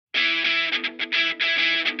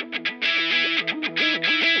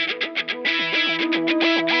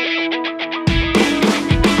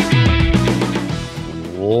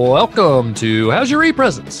Welcome to How's Your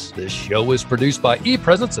ePresence? This show is produced by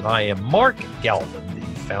ePresence, and I am Mark Galvin, the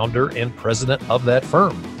founder and president of that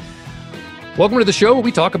firm. Welcome to the show where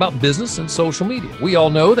we talk about business and social media. We all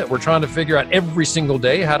know that we're trying to figure out every single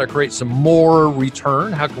day how to create some more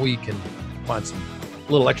return, how we can find some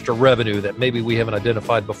little extra revenue that maybe we haven't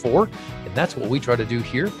identified before. And that's what we try to do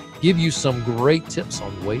here, give you some great tips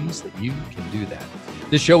on ways that you can do that.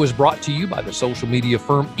 This show is brought to you by the social media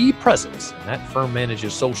firm ePresence. And that firm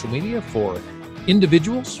manages social media for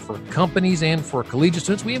individuals, for companies, and for collegiate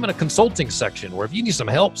students. We have a consulting section where if you need some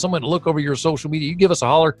help, someone to look over your social media, you give us a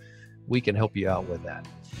holler. We can help you out with that.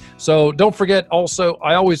 So don't forget also,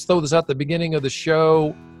 I always throw this out at the beginning of the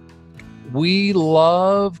show. We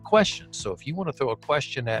love questions. So if you want to throw a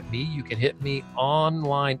question at me, you can hit me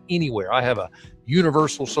online anywhere. I have a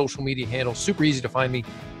universal social media handle, super easy to find me,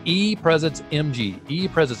 ePresence MG.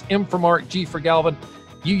 ePresence, M for Mark, G for Galvin.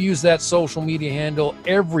 You use that social media handle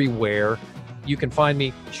everywhere. You can find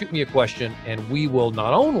me, shoot me a question, and we will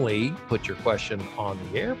not only put your question on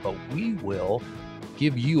the air, but we will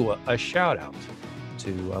give you a shout out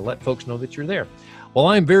to let folks know that you're there. Well,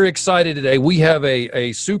 I'm very excited today. We have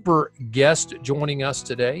a super guest joining us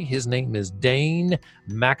today. His name is Dane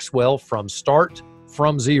Maxwell from Start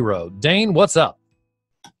From Zero. Dane, what's up?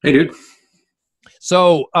 Hey, dude.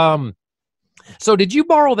 So did you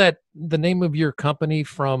borrow the name of your company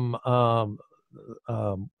from an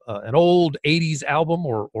old 80s album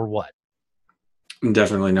or what?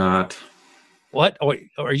 Definitely not. What? Oh, wait,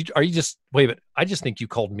 are you just, wait a minute. I just think you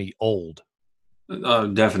called me old.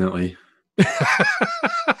 Definitely.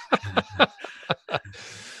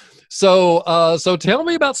 So tell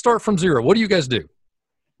me about Start From Zero. What do you guys do?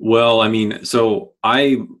 Well, I mean, so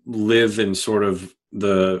I live in sort of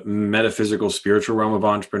the metaphysical, spiritual realm of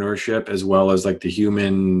entrepreneurship, as well as like the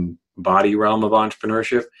human body realm of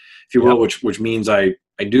entrepreneurship, if you will, which means I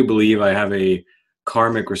do believe I have a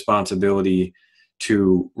karmic responsibility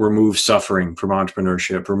to remove suffering from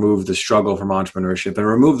entrepreneurship, remove the struggle from entrepreneurship, and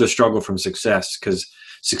remove the struggle from success, because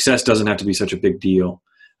success doesn't have to be such a big deal.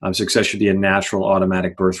 Success should be a natural,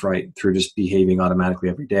 automatic birthright through just behaving automatically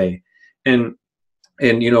every day. And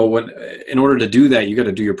you know, in order to do that, you got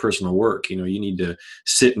to do your personal work. You know, you need to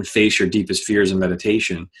sit and face your deepest fears in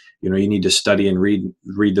meditation. You know, you need to study and read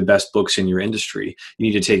the best books in your industry. You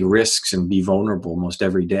need to take risks and be vulnerable most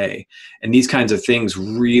every day. And these kinds of things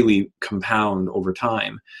really compound over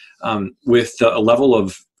time. With a level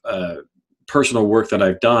of personal work that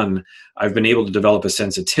I've done, I've been able to develop a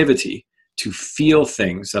sensitivity to feel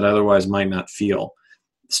things that I otherwise might not feel.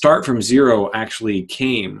 Start From Zero actually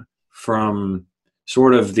came from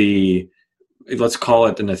sort of let's call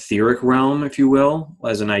it an etheric realm, if you will,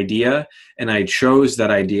 as an idea. And I chose that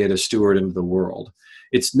idea to steward into the world.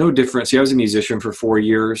 It's no different. See, I was a musician for 4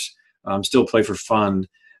 years, still play for fun.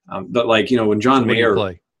 But like, you know, when John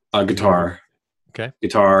Mayer, guitar, okay,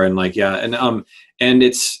 guitar, and like, yeah. And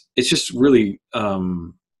it's just really,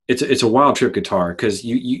 it's a wild trip guitar. Cause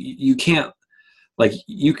you can't, like,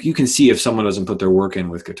 you can see if someone doesn't put their work in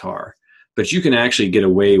with guitar. But you can actually get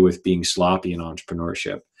away with being sloppy in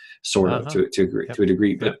entrepreneurship, sort of, to a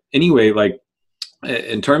degree. But anyway, like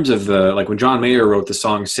in terms of like when John Mayer wrote the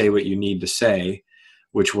song "Say What You Need to Say,"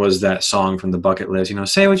 which was that song from the bucket list, you know,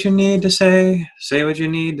 say what you need to say what you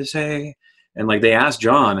need to say, and like they asked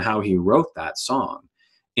John how he wrote that song,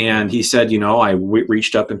 and he said, you know, I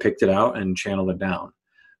reached up and picked it out and channeled it down,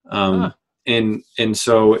 and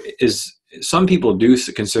so some people do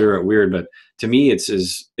consider it weird, but to me,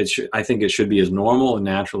 I think it should be as normal and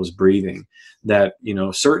natural as breathing. That, you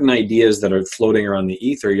know, certain ideas that are floating around the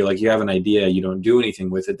ether, you have an idea, you don't do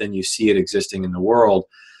anything with it, then you see it existing in the world.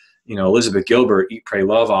 You know, Elizabeth Gilbert, Eat, Pray,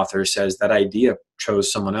 Love author, says that idea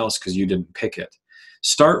chose someone else because you didn't pick it.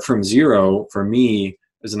 Start From Zero, for me,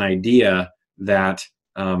 is an idea that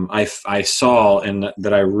I saw and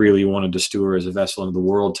that I really wanted to steward as a vessel into the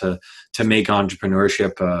world to make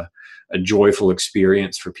entrepreneurship a joyful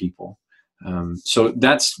experience for people. So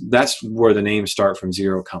that's where the name Start From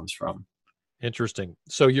Zero comes from. Interesting.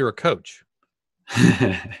 So you're a coach.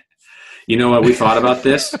 You know what? We thought about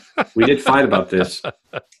this. We did fight about this.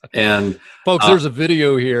 And folks, there's a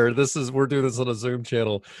video here. We're doing this on a Zoom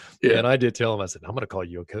channel. Yeah. And I did tell him, I said, I'm going to call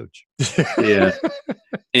you a coach. Yeah.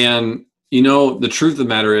 And you know, the truth of the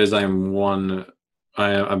matter is I'm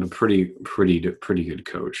a pretty good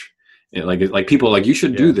coach. You know, like people are like, you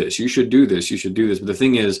should do this. You should do this. You should do this. But the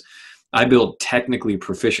thing is, I build technically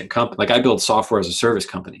proficient companies. Like I build software as a service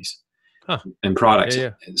companies and products. Yeah.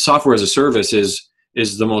 Software as a service is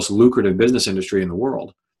the most lucrative business industry in the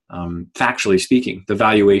world. Factually speaking, the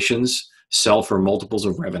valuations sell for multiples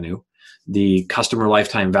of revenue. the customer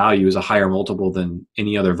lifetime value is a higher multiple than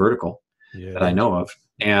any other vertical that I know of.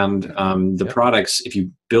 And the products, if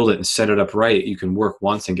you build it and set it up right, you can work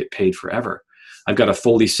once and get paid forever. I've got a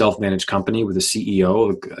fully self-managed company with a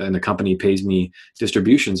CEO, and the company pays me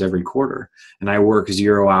distributions every quarter, and I work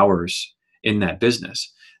 0 hours in that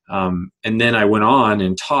business. And then I went on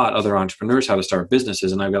and taught other entrepreneurs how to start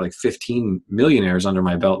businesses, and I've got like 15 millionaires under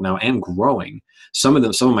my belt now and growing. Some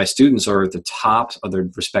of my students are at the top of their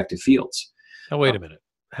respective fields. Now, wait a minute.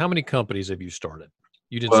 How many companies have you started?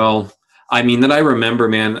 You did. Well, I mean, that I remember,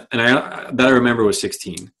 man, and that I remember was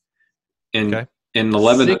 16. And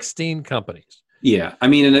 11. 16 companies. Yeah. I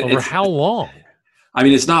mean, over how long? I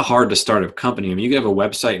mean, it's not hard to start a company. I mean, you can have a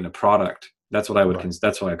website and a product. That's what I would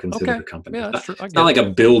that's what I consider a company. Yeah, it's not like a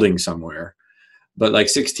building somewhere, but like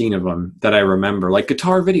 16 of them that I remember, like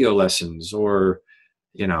guitar video lessons, or,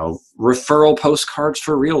 you know, referral postcards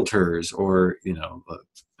for realtors, or, you know,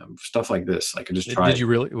 stuff like this. I could just try. Did you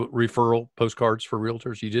really referral postcards for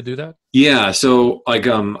realtors? You did do that? Yeah. So like,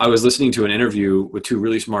 I was listening to an interview with 2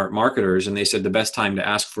 really smart marketers, and they said the best time to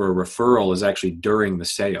ask for a referral is actually during the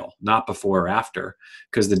sale, not before or after.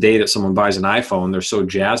 Because the day that someone buys an iPhone, they're so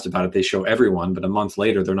jazzed about it, they show everyone, but a month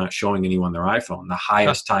later, they're not showing anyone their iPhone. The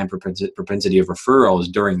highest time propensity of referral is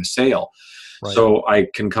during the sale. Right. So I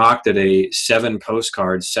concocted a 7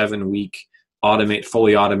 postcard, 7-week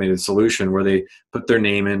fully automated solution where they put their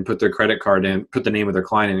name in, put their credit card in, put the name of their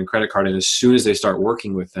client in and credit card in as soon as they start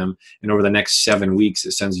working with them. And over the next 7 weeks,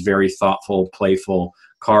 it sends very thoughtful, playful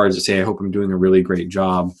cards that say, I hope I'm doing a really great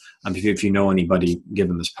job. If you know anybody, give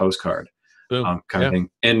them this postcard. Boom. Kind of thing.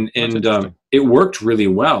 And it worked really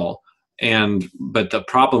well. But the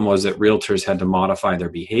problem was that realtors had to modify their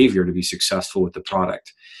behavior to be successful with the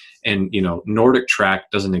product. And, you know, Nordic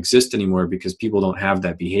Track doesn't exist anymore because people don't have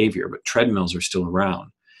that behavior, but treadmills are still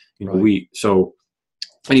around. You know,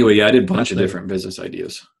 I did a bunch of different business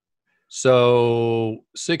ideas. So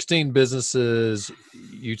 16 businesses,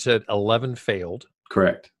 you said 11 failed.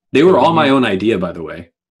 Correct. They were all my own idea, by the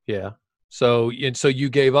way. Yeah. So you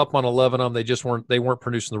gave up on 11 of them. They weren't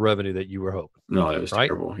producing the revenue that you were hoping. No, it was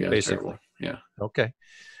terrible. Yeah, basically. Terrible. Yeah. Okay.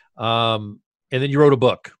 And then you wrote a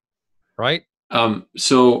book, right?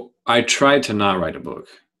 So I tried to not write a book.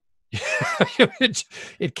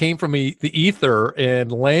 It came from the ether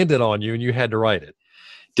and landed on you, and you had to write it.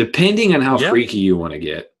 Depending on how freaky you want to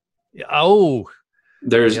get. Oh,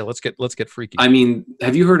 let's get freaky. I mean,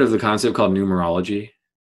 have you heard of the concept called numerology?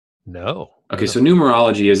 No. Okay, so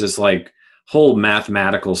numerology is this like whole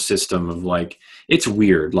mathematical system of like, it's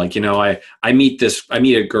weird. Like, you know, I meet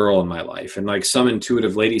a girl in my life, and like some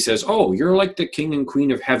intuitive lady says, oh, you're like the king and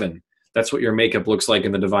queen of heaven. That's what your makeup looks like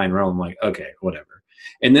in the divine realm. I'm like, okay, whatever.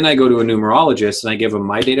 And then I go to a numerologist and I give him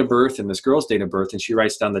my date of birth and this girl's date of birth, and she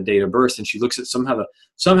writes down the date of birth, and she looks at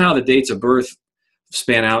somehow the dates of birth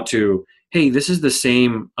span out to, hey, this is the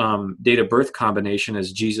same date of birth combination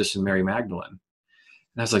as Jesus and Mary Magdalene.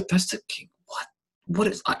 And I was like, that's the king. What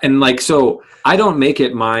is, and like, so I don't make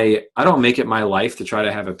it my life to try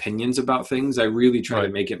to have opinions about things. I really try to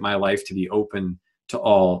make it my life to be open to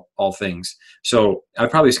all things. So I'm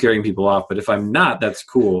probably scaring people off, but if I'm not, that's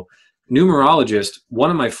cool. Numerologist, one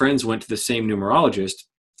of my friends went to the same numerologist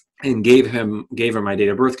and gave her my date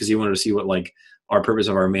of birth because he wanted to see what like our purpose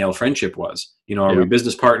of our male friendship was. You know, are we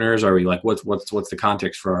business partners? Are we like, what's the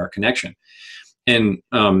context for our connection? And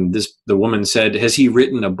the woman said, has he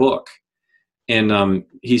written a book? And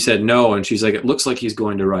he said no. And she's like, it looks like he's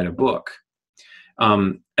going to write a book.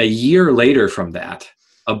 A year later from that,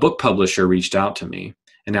 a book publisher reached out to me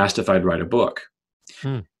and asked if I'd write a book.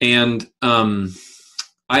 And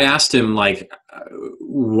I asked him, like,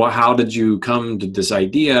 how did you come to this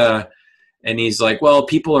idea? And he's like, well,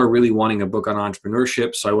 people are really wanting a book on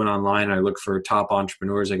entrepreneurship. So I went online and I looked for top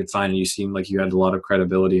entrepreneurs I could find, and you seemed like you had a lot of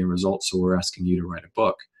credibility and results. So we're asking you to write a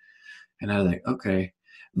book. And I was like, okay.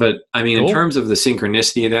 But I mean, in terms of the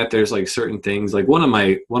synchronicity of that, there's like certain things, like one of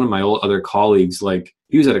my old other colleagues, like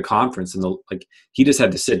he was at a conference and he just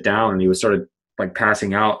had to sit down and he started like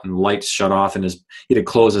passing out and lights shut off and he had to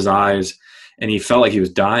close his eyes and he felt like he was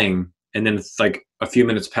dying. And then like a few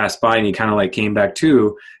minutes passed by and he kind of like came back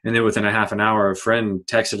to, and then within a half an hour, a friend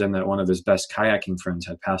texted him that one of his best kayaking friends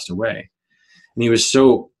had passed away. And he was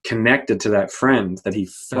so connected to that friend that he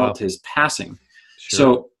felt his passing. Sure.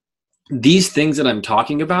 So these things that I'm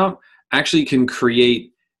talking about actually can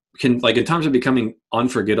like in terms of becoming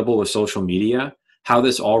unforgettable with social media, how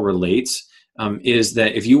this all relates is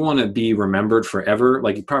that if you want to be remembered forever,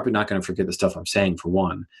 like you're probably not going to forget the stuff I'm saying for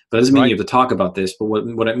one, but it doesn't mean you have to talk about this. But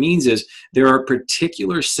what it means is there are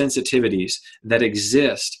particular sensitivities that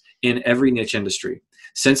exist in every niche industry.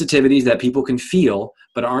 sensitivities that people can feel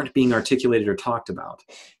but aren't being articulated or talked about.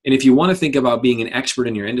 And if you want to think about being an expert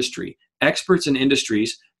in your industry, experts in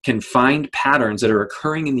industries can find patterns that are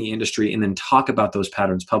occurring in the industry and then talk about those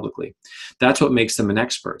patterns publicly. That's what makes them an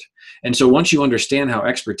expert. And so once you understand how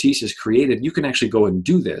expertise is created, you can actually go and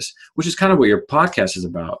do this, which is kind of what your podcast is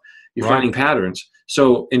about. You're finding patterns.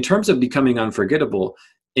 So in terms of becoming unforgettable,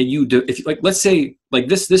 and if like, let's say like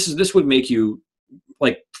this would make you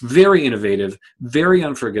like very innovative, very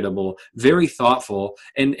unforgettable, very thoughtful,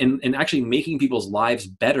 and actually making people's lives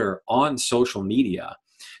better on social media.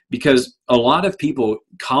 Because a lot of people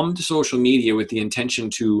come to social media with the intention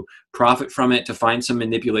to profit from it, to find some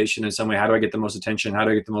manipulation in some way. How do I get the most attention? How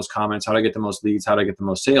do I get the most comments? How do I get the most leads? How do I get the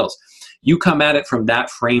most sales? You come at it from that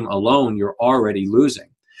frame alone, you're already losing.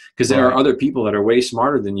 Because there are other people that are way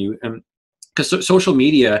smarter than you. And because social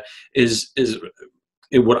media is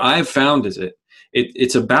what I've found is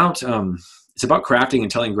it's about crafting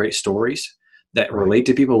and telling great stories that relate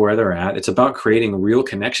to people where they're at. It's about creating real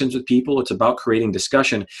connections with people. It's about creating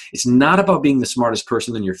discussion. It's not about being the smartest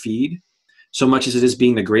person in your feed so much as it is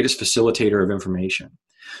being the greatest facilitator of information.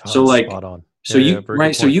 So like, spot on. So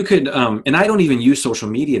so you could, and I don't even use social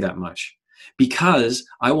media that much because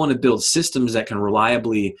I want to build systems that can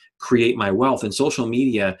reliably create my wealth. And social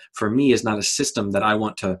media for me is not a system that I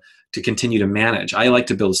want to continue to manage. I like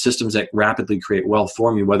to build systems that rapidly create wealth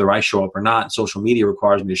for me, whether I show up or not. And social media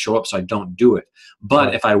requires me to show up, so I don't do it.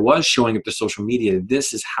 But if I was showing up to social media,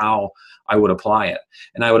 this is how I would apply it.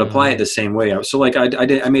 And I would apply it the same way. So like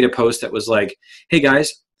I made a post that was like, hey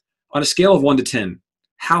guys, on a scale of 1 to 10,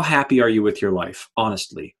 how happy are you with your life?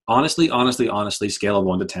 Honestly, scale of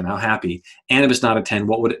 1 to 10, how happy? And if it's not a 10,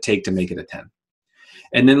 what would it take to make it a 10?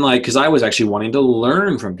 And then like, cause I was actually wanting to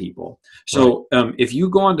learn from people. So if you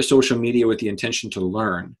go onto social media with the intention to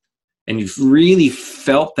learn and you've really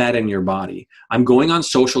felt that in your body, I'm going on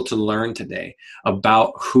social to learn today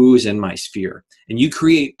about who's in my sphere. And you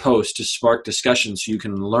create posts to spark discussion so you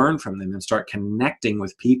can learn from them and start connecting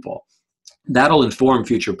with people. That'll inform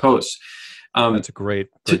future posts. That's a great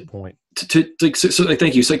point. So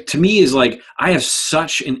thank you. So like, to me is like, I have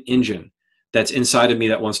such an engine that's inside of me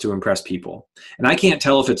that wants to impress people. And I can't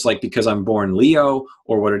tell if it's like because I'm born Leo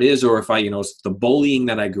or what it is, or if it's the bullying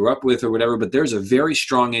that I grew up with or whatever, but there's a very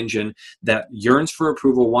strong engine that yearns for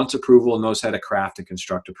approval, wants approval, and knows how to craft and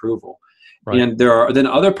construct approval. And there are then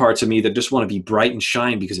other parts of me that just want to be bright and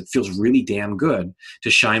shine because it feels really damn good to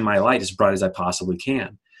shine my light as bright as I possibly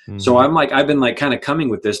can. So I've been like kind of coming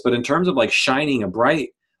with this, but in terms of like shining a bright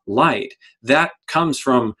light, that comes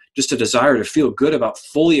from just a desire to feel good about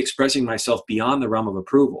fully expressing myself beyond the realm of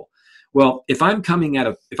approval. Well, if I'm coming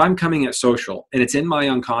at social and it's in my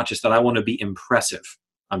unconscious that I want to be impressive,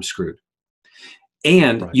 I'm screwed.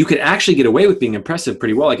 And you could actually get away with being impressive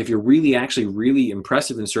pretty well. Like if you're really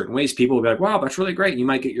impressive in certain ways, people will be like, wow, that's really great. You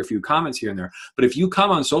might get your few comments here and there. But if you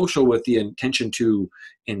come on social with the intention to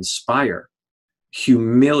inspire,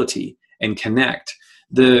 humility, and connect,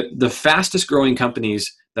 the fastest growing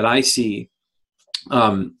companies that I see,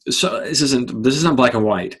 so this isn't black and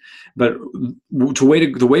white, but the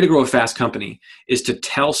way to grow a fast company is to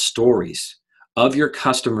tell stories of your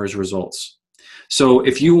customers' results. So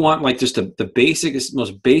if you want like just the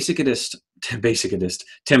most basicest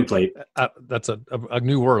template. That's a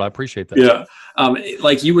new word. I appreciate that. Yeah.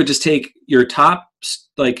 Like you would just take your top,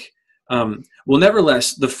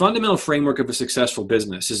 nevertheless, the fundamental framework of a successful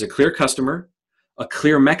business is a clear customer, a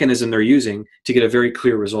clear mechanism they're using to get a very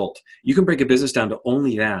clear result. You can break a business down to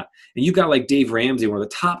only that. And you've got like Dave Ramsey, one of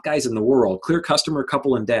the top guys in the world, clear customer,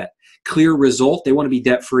 couple in debt, clear result. They want to be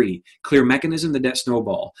debt free, clear mechanism, the debt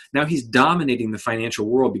snowball. Now he's dominating the financial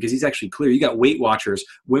world because he's actually clear. You got Weight Watchers,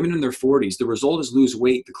 women in their 40s. The result is lose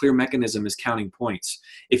weight. The clear mechanism is counting points.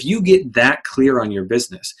 If you get that clear on your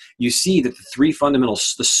business, you see that the three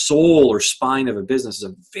fundamentals, the soul or spine of a business is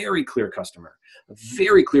a very clear customer, a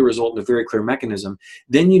very clear result, and a very clear mechanism.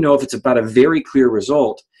 Then you know if it's about a very clear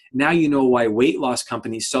result. Now you know why weight loss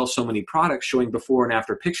companies sell so many products showing before and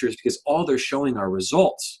after pictures, because all they're showing are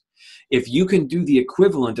results. If you can do the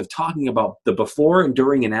equivalent of talking about the before and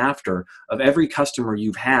during and after of every customer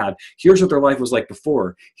you've had, here's what their life was like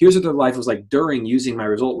before, here's what their life was like during using my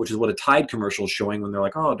result, which is what a Tide commercial is showing when they're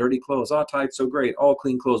like, oh, dirty clothes, oh, Tide's so great, all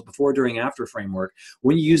clean clothes, before, during, after framework.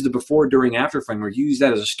 When you use the before, during, after framework, you use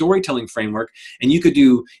that as a storytelling framework. And you could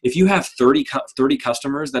do, if you have 30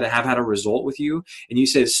 customers that have had a result with you, and you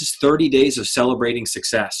say, this is 30 days of celebrating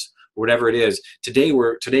success, whatever it is. Today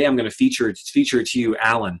I'm going to feature to you,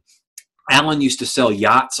 Alan. Alan used to sell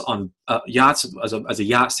yachts as a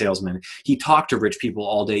yacht salesman. He talked to rich people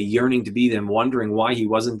all day, yearning to be them, wondering why he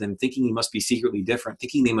wasn't them, thinking he must be secretly different,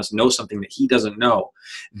 thinking they must know something that he doesn't know.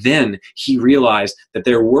 Then he realized that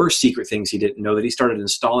there were secret things he didn't know, that he started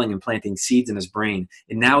installing and planting seeds in his brain.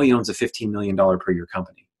 And now he owns a $15 million per year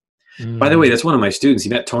company. By the way, that's one of my students. He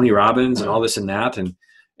met Tony Robbins and all this and that, and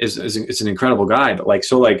is an incredible guy. But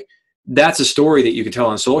that's a story that you can tell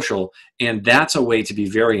on social, and that's a way to be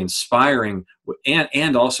very inspiring.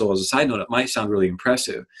 And also, as a side note, it might sound really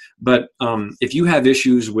impressive, but if you have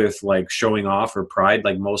issues with like showing off or pride,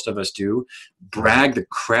 like most of us do, brag the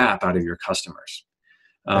crap out of your customers.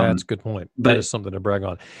 That's a good point. That is something to brag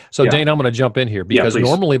on. So Dane, I'm going to jump in here because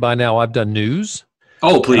normally by now I've done news.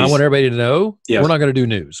 Oh, please. And I want everybody to know we're not going to do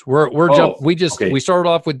news. We started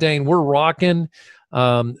off with Dane. We're rocking.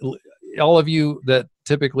 All of you that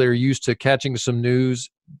typically are used to catching some news,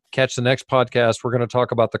 catch the next podcast. We're going to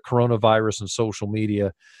talk about the coronavirus and social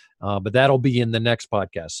media, but that'll be in the next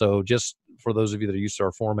podcast. So just for those of you that are used to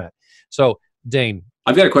our format. So Dane,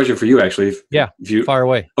 I've got a question for you, actually. If you fire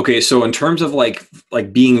away. Okay, so in terms of like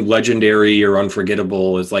being legendary or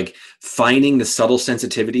unforgettable, is like finding the subtle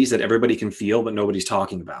sensitivities that everybody can feel, but nobody's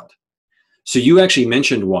talking about. So you actually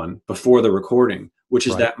mentioned one before the recording, which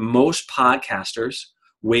is that most podcasters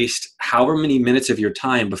waste however many minutes of your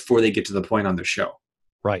time before they get to the point on their show.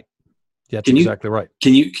 Right. That's exactly right.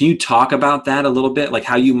 Can you talk about that a little bit? Like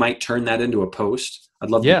how you might turn that into a post? I'd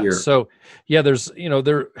love to hear. So there's,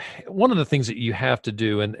 one of the things that you have to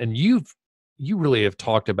do, and you really have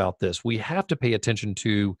talked about this. We have to pay attention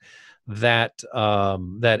to that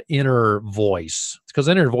inner voice, because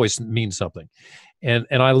inner voice means something. And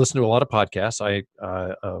I listen to a lot of podcasts.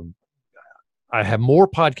 I have more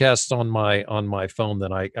podcasts on my phone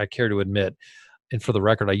than I care to admit. And for the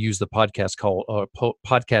record, I use the podcast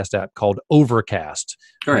app called Overcast,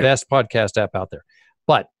 the best podcast app out there.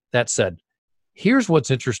 But that said, here's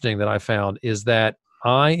what's interesting that I found is that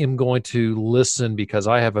I am going to listen because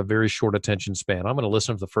I have a very short attention span. I'm going to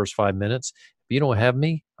listen for the first 5 minutes. If you don't have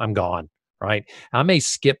me, I'm gone. Right. I may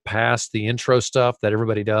skip past the intro stuff that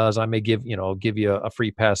everybody does. I may give you a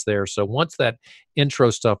free pass there. So once that intro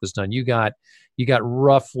stuff is done, you got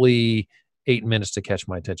roughly 8 minutes to catch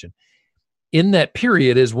my attention. In that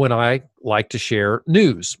period is when I like to share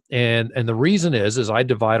news. And the reason is I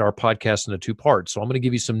divide our podcast into two parts. So I'm going to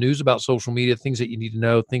give you some news about social media, things that you need to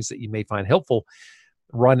know, things that you may find helpful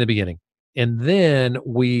right in the beginning. And then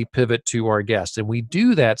we pivot to our guests. And we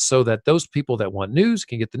do that so that those people that want news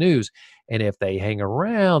can get the news. And if they hang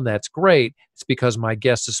around, that's great. It's because my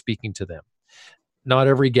guest is speaking to them. Not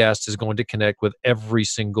every guest is going to connect with every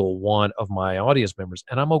single one of my audience members.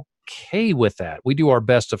 And I'm okay with that. We do our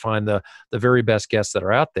best to find the very best guests that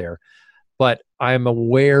are out there. But I'm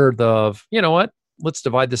aware of, let's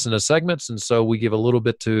divide this into segments. And so we give a little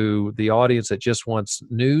bit to the audience that just wants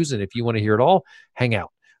news. And if you want to hear it all, hang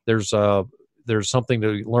out. There's something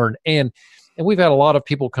to learn. And we've had a lot of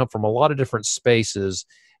people come from a lot of different spaces.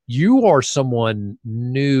 You are someone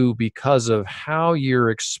new because of how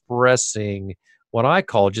you're expressing what I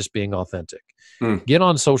call just being authentic. Get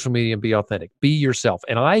on social media and be authentic. Be yourself.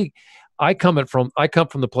 And I come from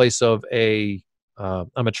the place of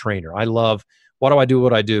I'm a trainer. I love, why do I do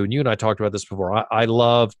what I do? And you and I talked about this before. I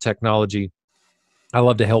love technology. I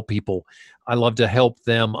love to help people. I love to help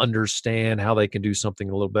them understand how they can do something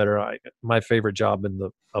a little better. My favorite job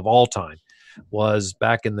of all time was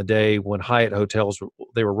back in the day when Hyatt hotels,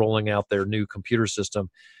 they were rolling out their new computer system.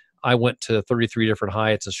 I went to 33 different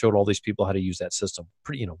Hyatts and showed all these people how to use that system.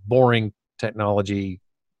 Pretty, boring technology,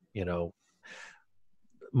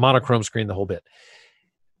 monochrome screen, the whole bit.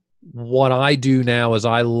 What I do now is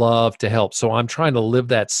I love to help. So I'm trying to live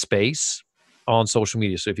that space on social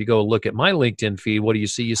media. So if you go look at my LinkedIn feed, what do you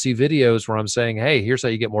see? You see videos where I'm saying, hey, here's how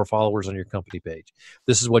you get more followers on your company page.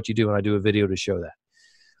 This is what you do. And I do a video to show that.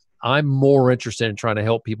 I'm more interested in trying to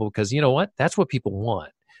help people because you know what? That's what people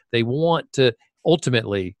want. They want to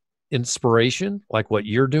ultimately inspiration, like what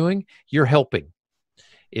you're doing, you're helping.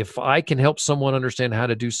 If I can help someone understand how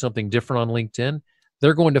to do something different on LinkedIn,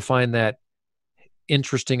 they're going to find that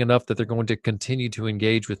interesting enough that they're going to continue to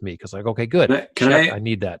engage with me because okay, good. I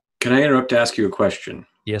need that. Can I interrupt to ask you a question?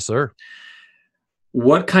 Yes, sir.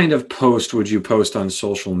 What kind of post would you post on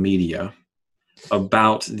social media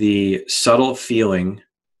about the subtle feeling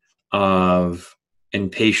of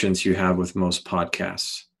impatience you have with most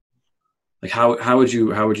podcasts? Like how would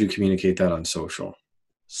you communicate that on social?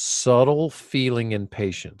 Subtle feeling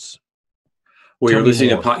impatience. Well, you're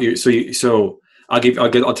listening to so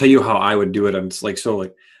I'll tell you how I would do it. I'm just like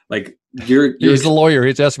you're he's the lawyer.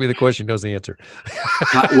 He's asking me the question, knows the answer.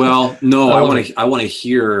 Well, no, I want to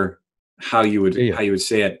hear how you Yeah. would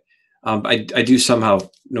say it. I do somehow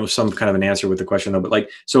know some kind of an answer with the question though, but like,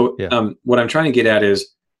 so Yeah. what I'm trying to get at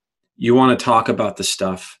is you want to talk about the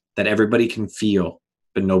stuff that everybody can feel,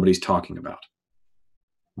 but nobody's talking about.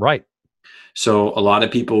 Right. So a lot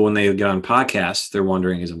of people, when they get on podcasts, they're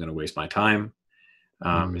wondering, is I'm going to waste my time?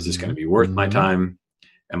 Is this going to be worth my time?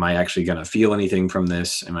 Am I actually going to feel anything from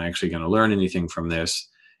this? Am I actually going to learn anything from this?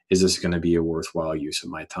 Is this going to be a worthwhile use of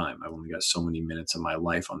my time? I've only got so many minutes of my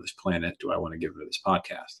life on this planet. Do I want to give it to this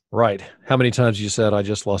podcast? Right. How many times you said, I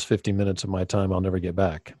just lost 50 minutes of my time, I'll never get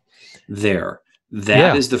back? There. That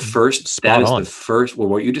Yeah. is the first, Spot on. well,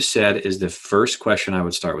 what you just said is the first question I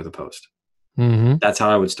would start with a post. Mm-hmm. That's how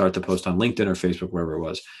I would start the post on LinkedIn or Facebook, wherever it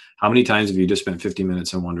was. How many times have you just spent 50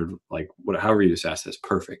 minutes and wondered, like, however you just asked this,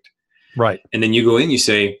 perfect. Right. And then you go in, you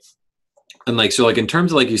say, and like, so like in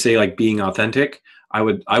terms of like you say, like being authentic, I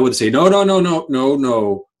would say, no.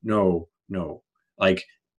 Like,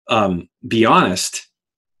 be honest,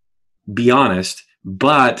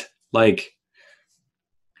 but like,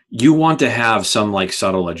 you want to have some like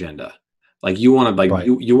subtle agenda. Like you want to like, Right.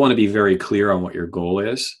 you want to be very clear on what your goal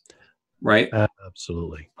is. Right.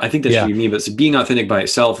 Absolutely. I think that's what you mean, but being authentic by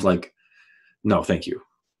itself, like, no, thank you.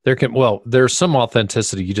 There's some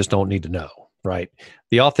authenticity you just don't need to know, right?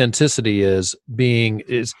 The authenticity is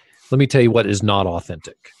let me tell you what is not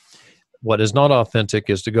authentic. What is not authentic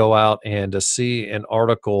is to go out and to see an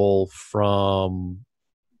article from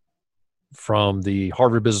the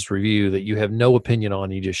Harvard Business Review that you have no opinion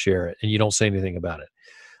on, you just share it and you don't say anything about it.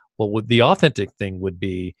 Well, what the authentic thing would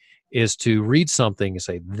be is to read something and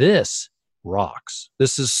say, this rocks.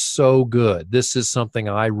 This is so good. This is something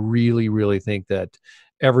I really, really think that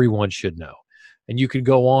everyone should know. And you could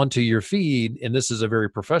go on to your feed, and this is a very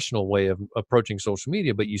professional way of approaching social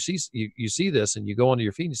media, but you see this and you go onto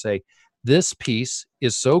your feed and say, this piece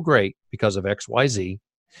is so great because of XYZ,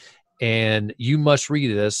 and you must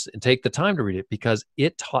read this and take the time to read it because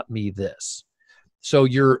it taught me this. So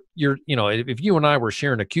you're if you and I were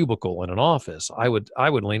sharing a cubicle in an office, I would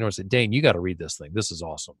lean over and say, Dane, you got to read this thing. This is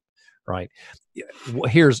awesome, right?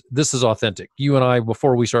 This is authentic. You and I,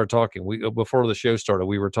 before we started talking, before the show started,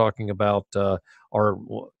 we were talking about our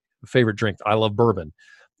favorite drink. I love bourbon,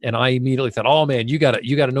 and I immediately thought, oh man, you got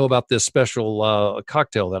to know about this special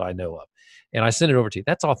cocktail that I know of, and I sent it over to you.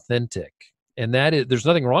 That's authentic. And there's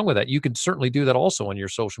nothing wrong with that. You can certainly do that also on your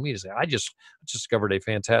social media. Say, I just discovered a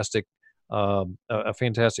fantastic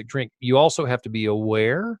drink. You also have to be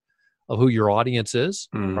aware of who your audience is,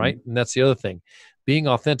 right? And that's the other thing, being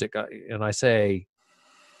authentic. And I say,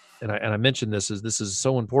 and I mentioned this is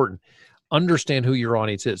so important. Understand who your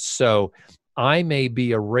audience is. So I may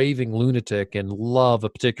be a raving lunatic and love a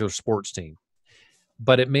particular sports team,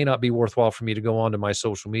 but it may not be worthwhile for me to go onto my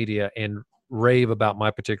social media and rave about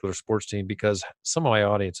my particular sports team because some of my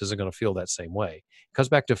audience isn't going to feel that same way. It comes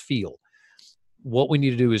back to feel. What we need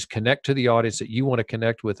to do is connect to the audience that you want to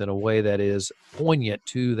connect with in a way that is poignant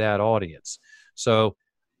to that audience. So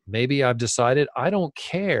maybe I've decided I don't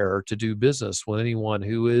care to do business with anyone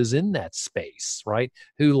who is in that space, right?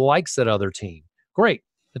 Who likes that other team. Great.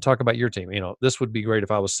 To talk about your team. This would be great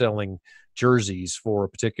if I was selling jerseys for a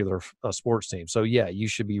particular sports team. So yeah, you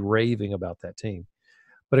should be raving about that team.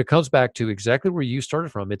 But it comes back to exactly where you started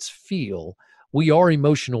from. It's feel. We are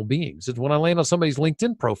emotional beings. It's when I land on somebody's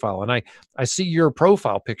LinkedIn profile and I see your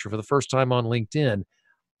profile picture for the first time on LinkedIn,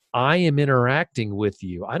 I am interacting with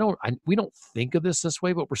you. We don't think of this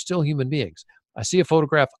way, but we're still human beings. I see a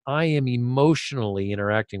photograph, I am emotionally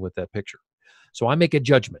interacting with that picture. So I make a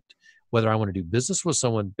judgment whether I want to do business with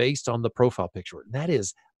someone based on the profile picture. And that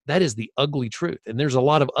is the ugly truth. And there's a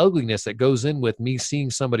lot of ugliness that goes in with me seeing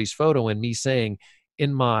somebody's photo and me saying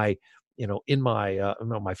in my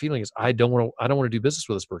my feeling is I don't want to do business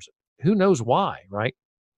with this person. Who knows why, right?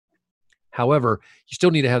 However, you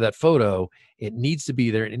still need to have that photo. It needs to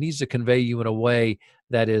be there. It needs to convey you in a way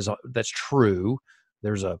that's true.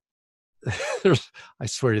 I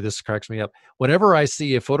swear to you, this cracks me up. Whenever I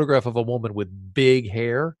see a photograph of a woman with big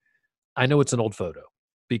hair, I know it's an old photo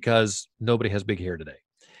because nobody has big hair today.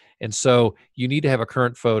 And so you need to have a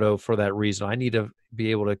current photo for that reason. I need to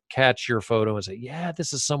be able to catch your photo and say, yeah,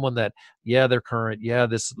 this is someone that, yeah, they're current. Yeah,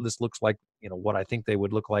 this looks like, what I think they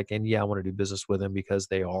would look like. And yeah, I want to do business with them because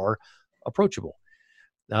they are approachable.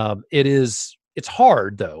 It's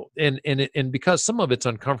hard though. And because some of it's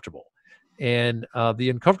uncomfortable. And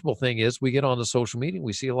the uncomfortable thing is we get on the social media and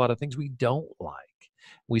we see a lot of things we don't like.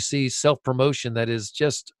 We see self-promotion that is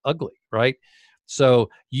just ugly, right? So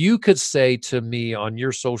you could say to me on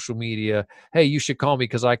your social media, hey, you should call me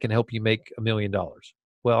because I can help you make $1 million.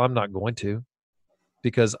 Well, I'm not going to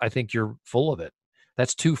because I think you're full of it.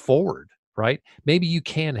 That's too forward, right? Maybe you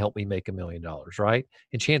can help me make $1 million, right?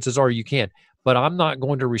 And chances are you can, but I'm not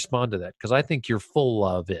going to respond to that because I think you're full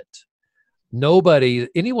of it.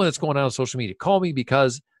 Anyone that's going out on social media, call me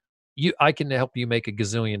because I can help you make $1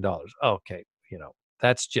 gazillion. Okay.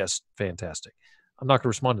 That's just fantastic. I'm not going to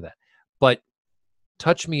respond to that, but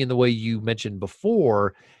touch me in the way you mentioned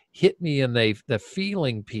before, hit me in the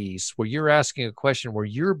feeling piece where you're asking a question, where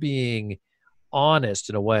you're being honest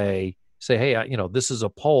in a way, say, hey, this is a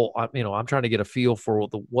poll. I'm trying to get a feel for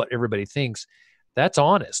what everybody thinks. That's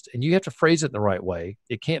honest. And you have to phrase it in the right way.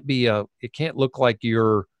 It cannot look like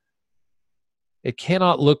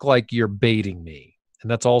you're baiting me. And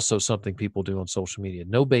that's also something people do on social media.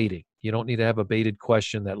 No baiting. You don't need to have a baited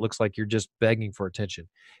question that looks like you're just begging for attention.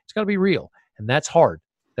 It's got to be real. And that's hard.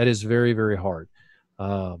 That is very, very hard.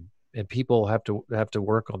 And people have to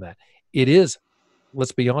work on that. It is,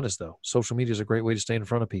 let's be honest though, social media is a great way to stay in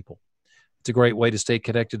front of people. It's a great way to stay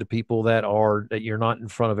connected to people that you're not in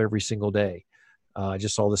front of every single day. I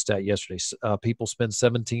just saw the stat yesterday. People spend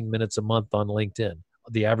 17 minutes a month on LinkedIn,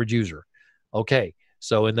 the average user. Okay.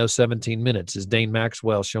 So in those 17 minutes, is Dane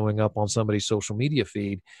Maxwell showing up on somebody's social media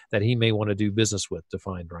feed that he may want to do business with,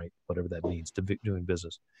 defined, right? Whatever that means, to doing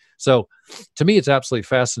business. So to me, it's absolutely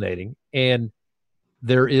fascinating. And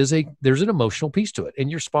there's an emotional piece to it. And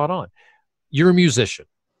you're spot on. You're a musician.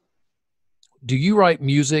 Do you write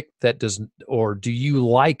music or do you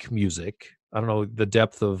like music? I don't know the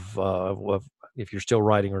depth of if you're still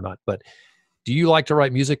writing or not, but do you like to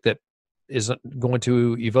write music that isn't going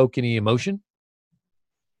to evoke any emotion?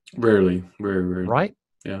 Rarely, very rarely. Right?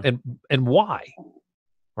 Yeah. And why?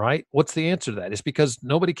 Right? What's the answer to that? It's because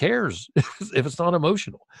nobody cares if it's not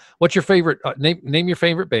emotional. What's your favorite? Name your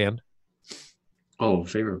favorite band. Oh,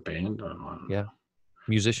 favorite band? Yeah.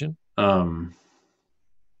 Musician? Ooh.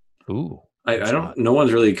 I don't, no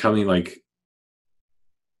one's really coming like,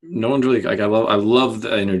 no one's really like, I love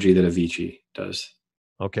the energy that Avicii does.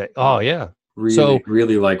 Okay. Oh yeah.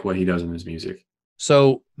 Really like what he does in his music.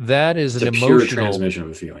 So that is it's an emotional pure transmission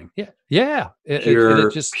of a feeling. Yeah. Yeah.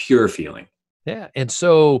 Pure feeling. Yeah. And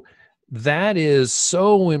so that is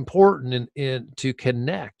so important to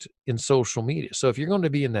connect in social media. So if you're going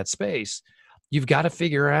to be in that space, you've got to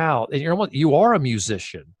figure out, and you are a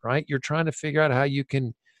musician, right? You're trying to figure out how you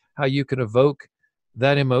can evoke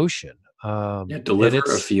that emotion.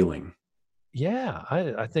 Deliver a feeling. Yeah.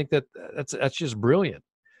 I think that's just brilliant.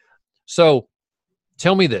 So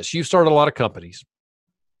tell me this, you've started a lot of companies,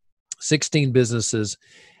 16 businesses.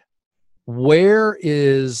 Where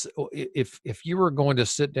is, if you were going to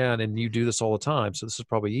sit down, and you do this all the time, so this is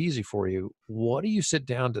probably easy for you, what do you sit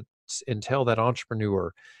down and tell that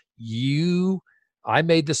entrepreneur, I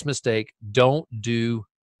made this mistake, don't do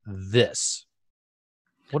this?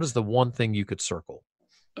 What is the one thing you could circle?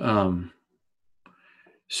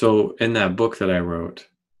 So in that book that I wrote,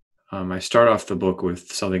 I start off the book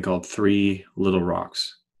with something called 3 little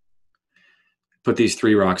rocks. Put these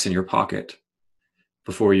 3 rocks in your pocket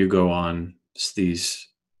before you go on these.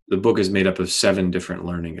 The book is made up of 7 different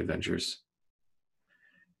learning adventures.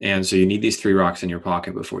 And so you need these 3 rocks in your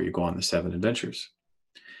pocket before you go on the 7 adventures.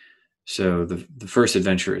 So the first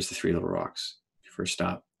adventure is the 3 little rocks, your first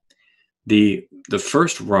stop. The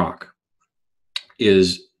first rock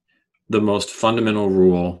is the most fundamental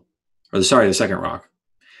rule, the second rock.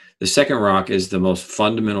 The second rock is the most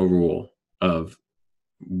fundamental rule of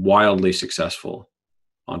wildly successful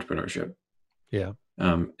entrepreneurship. Yeah.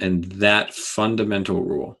 And that fundamental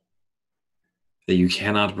rule that you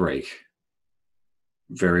cannot break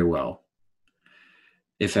very well,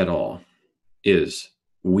 if at all, is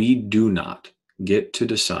we do not get to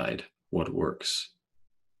decide what works.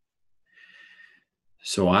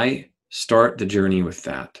 So I start the journey with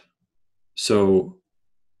that. So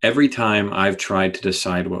every time I've tried to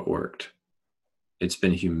decide what worked, it's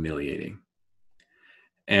been humiliating.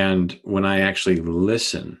 And when I actually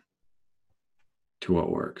listen to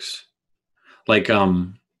what works, like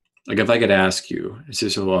if I could ask you,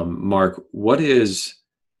 so Mark, what is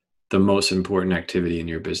the most important activity in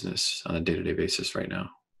your business on a day-to-day basis right now?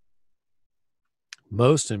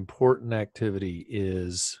 Most important activity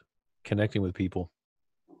is connecting with people,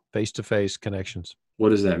 face-to-face connections. What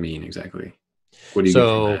does that mean exactly? What do you get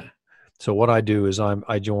from that? So what I do is I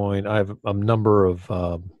have a number of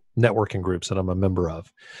networking groups that I'm a member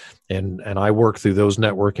of, and I work through those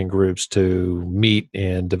networking groups to meet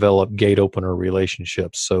and develop gate opener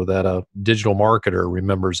relationships, so that a digital marketer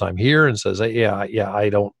remembers I'm here and says,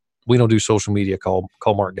 hey, we don't do social media. Call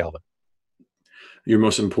Mark Galvin. Your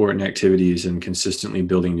most important activity is in consistently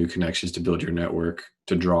building new connections to build your network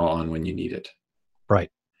to draw on when you need it. Right.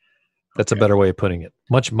 That's a better way of putting it.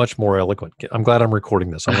 Much, much more eloquent. I'm glad I'm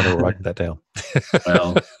recording this. I'm going to write that down.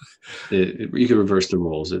 Well, you could reverse the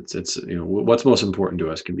roles. It's what's most important to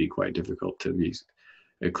us can be quite difficult to be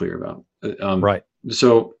clear about. Right.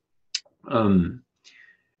 So,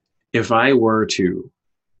 if I were to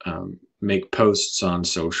make posts on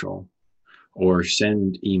social, or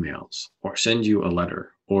send emails, or send you a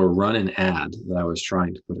letter, or run an ad that I was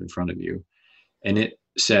trying to put in front of you, and it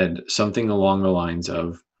said something along the lines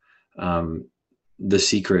of the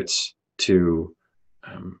secrets to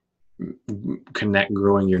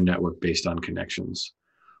growing your network based on connections,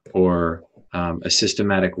 or a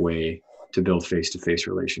systematic way to build face-to-face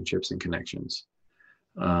relationships and connections,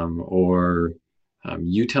 or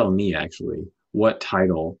you tell me actually what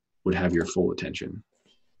title would have your full attention.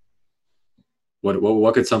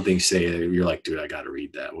 What could something say that you're like, dude, I got to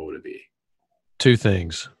read that? What would it be? Two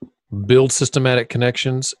things: build systematic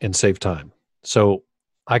connections and save time. So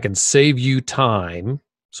I can save you time.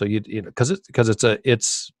 So because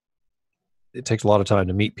it takes a lot of time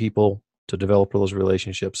to meet people, to develop those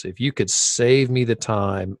relationships. If you could save me the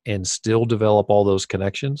time and still develop all those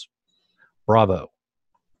connections, bravo.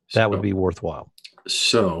 That would be worthwhile.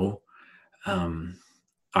 So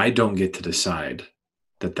I don't get to decide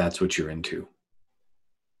that that's what you're into.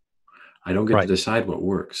 I don't get to decide what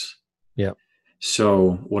works. Yeah.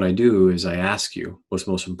 So what I do is I ask you what's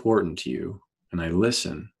most important to you, and I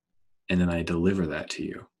listen, and then I deliver that to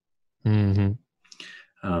you.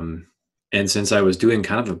 Mm-hmm. And since I was doing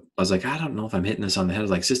I was like, I don't know if I'm hitting this on the head. I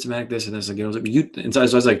was like, systematic this and this. Like, I was like, so I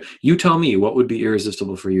was like, you tell me what would be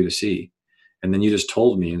irresistible for you to see. And then you just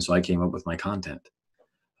told me. And so I came up with my content.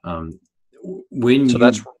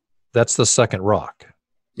 That's the second rock.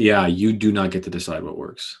 Yeah. You do not get to decide what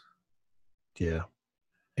works. Yeah.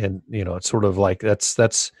 And it's sort of like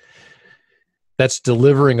that's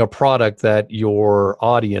delivering a product that your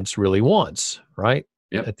audience really wants, right?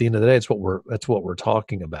 Yep. At the end of the day, that's what we're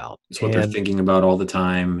talking about. It's what they're thinking about all the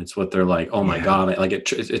time. It's what they're like, oh my God.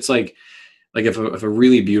 It's like if a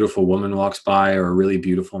really beautiful woman walks by, or a really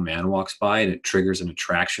beautiful man walks by, and it triggers an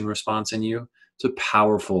attraction response in you. It's a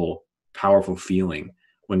powerful, powerful feeling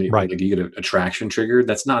when you get an attraction triggered.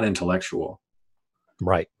 That's not intellectual.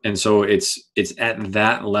 Right. And so it's at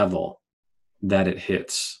that level that it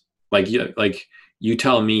hits. Like you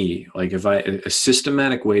tell me, like, if a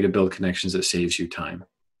systematic way to build connections that saves you time,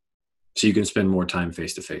 so you can spend more time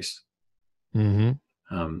face to face,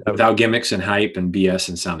 without gimmicks and hype and BS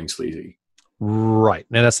and sounding sleazy. Right.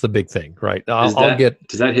 And that's the big thing, right? Does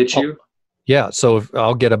that hit you? Yeah. So if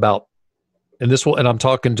I'll get about, and I'm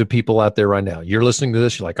talking to people out there right now. You're listening to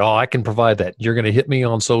this. You're like, oh, I can provide that. You're going to hit me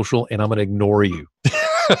on social and I'm going to ignore you.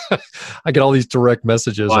 I get all these direct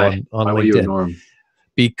messages on Why LinkedIn. will you ignore them?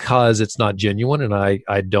 Because it's not genuine and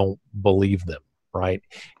I don't believe them. Right.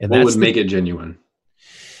 And what would make it genuine?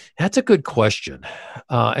 That's a good question.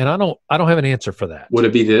 And I don't have an answer for that. Would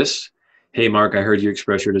it be this? Hey, Mark, I heard you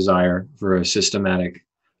express your desire for a systematic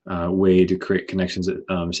way to create connections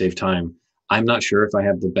that save time. I'm not sure if I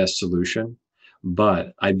have the best solution,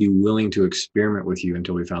 but I'd be willing to experiment with you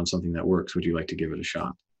until we found something that works. Would you like to give it a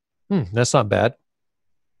shot? That's not bad.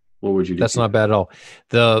 What would you do? That's not bad at all.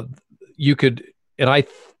 You could, and I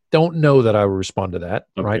don't know that I would respond to that,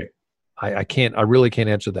 right? I really can't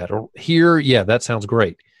answer that. Or here, yeah, that sounds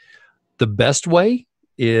great. The best way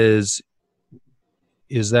is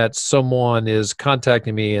that someone is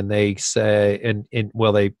contacting me and they say,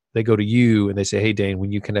 they go to you and they say, hey, Dane,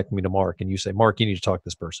 when you connect me to Mark, and you say, Mark, you need to talk to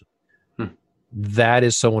this person. That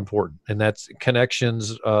is so important. And that's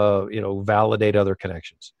connections, validate other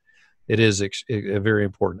connections. It is very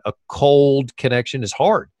important. A cold connection is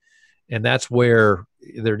hard. And that's where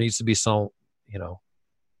there needs to be some,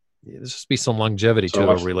 longevity to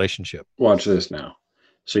a relationship. Watch this now.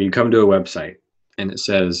 So you come to a website and it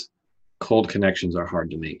says cold connections are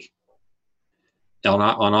hard to make.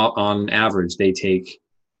 On average, they take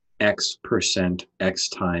X%, X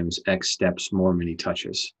times, X steps more many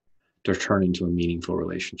touches to turn into a meaningful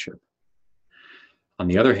relationship. On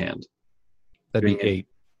the other hand, that'd be 8.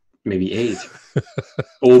 Maybe 8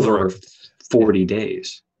 over 40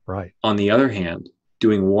 days. Right. On the other hand,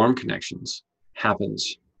 doing warm connections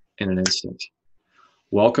happens in an instant.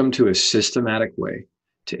 Welcome to a systematic way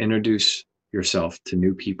to introduce yourself to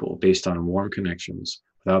new people based on warm connections,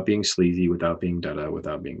 without being sleazy, without being dada.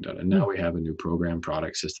 And now we have a new program,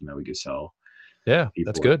 product, system that we could sell. Yeah,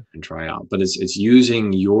 that's good. And try out. But it's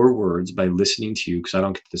using your words by listening to you, because I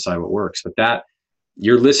don't get to decide what works. But that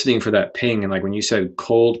you're listening for that ping. And like when you said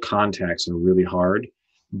cold contacts are really hard,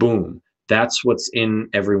 boom, that's what's in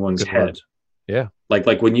everyone's head. Yeah.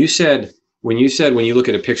 Like when you said when you said, when you look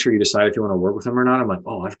at a picture, you decide if you want to work with them or not, I'm like,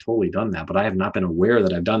 oh, I've totally done that, but I have not been aware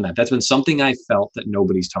that I've done that. That's been something I felt that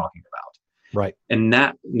nobody's talking about. Right. And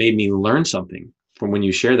that made me learn something from when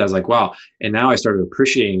you shared that. I was like, wow. And now I started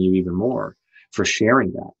appreciating you even more for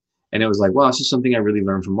sharing that. And it was like, wow, this is something I really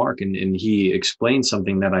learned from Mark. And he explained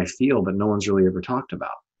something that I feel, but no one's really ever talked about.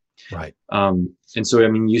 Right. And so, I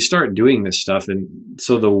mean, you start doing this stuff. And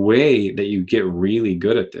so the way that you get really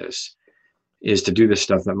good at this is to do the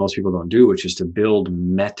stuff that most people don't do, which is to build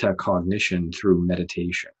metacognition through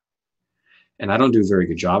meditation. And I don't do a very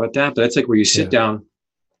good job at that, but it's like where you sit down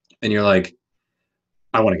and you're like,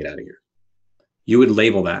 I want to get out of here. You would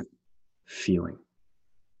label that feeling.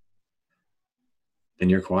 Then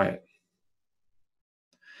you're quiet.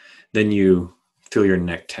 Then you feel your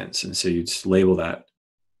neck tense. And so you just label that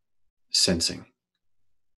sensing.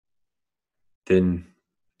 Then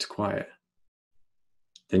it's quiet.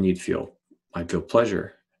 Then I'd feel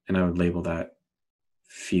pleasure, and I would label that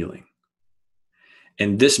feeling.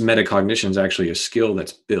 And this metacognition is actually a skill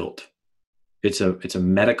that's built. It's a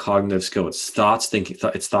metacognitive skill. It's thoughts thinking.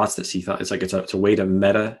 It's thoughts that see thoughts. It's a way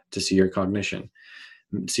to see your cognition,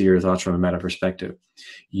 see your thoughts from a meta perspective.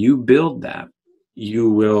 You build that,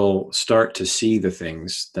 you will start to see the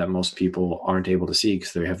things that most people aren't able to see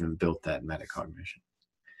because they haven't built that metacognition.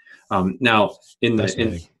 Now,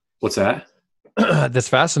 what's that? That's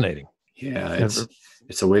fascinating. Yeah,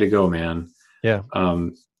 it's a way to go, man. Yeah.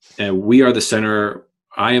 And we are the center.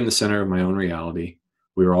 I am the center of my own reality.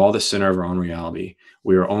 We are all the center of our own reality.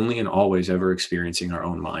 We are only and always ever experiencing our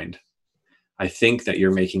own mind. I think that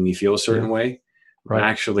you're making me feel a certain way. But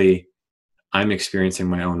actually, I'm experiencing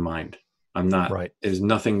my own mind. I'm not. Right. There's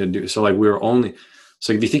nothing to do. So like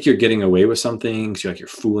so if you think you're getting away with something, so like you're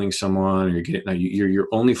fooling someone, or you're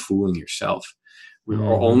only fooling yourself. We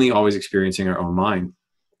are only always experiencing our own mind.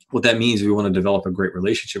 What that means, we want to develop a great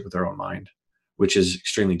relationship with our own mind, which is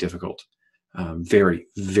extremely difficult. Very,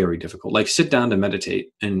 very difficult. Like sit down to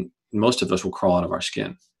meditate, and most of us will crawl out of our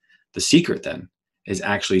skin. The secret then is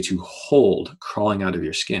actually to hold crawling out of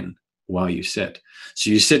your skin while you sit. So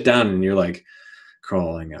you sit down and you're like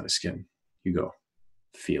crawling out of skin. You go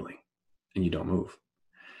feeling, and you don't move.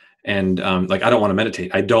 And like, I don't want to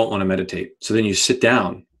meditate. I don't want to meditate. So then you sit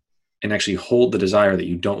down and actually hold the desire that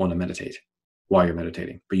you don't want to meditate while you're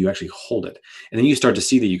meditating, but you actually hold it. And then you start to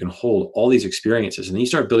see that you can hold all these experiences. And then you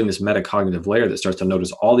start building this metacognitive layer that starts to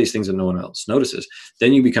notice all these things that no one else notices.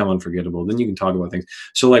 Then you become unforgettable. Then you can talk about things.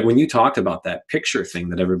 So like when you talked about that picture thing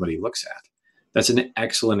that everybody looks at, that's an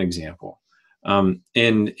excellent example.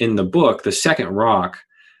 In the book, The Second Rock,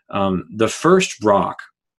 the first rock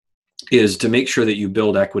is to make sure that you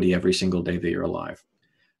build equity every single day that you're alive.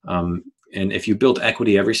 And if you build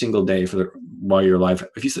equity every single day while you're alive,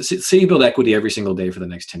 if you say you build equity every single day for the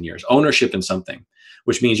next 10 years, ownership in something,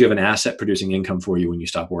 which means you have an asset producing income for you when you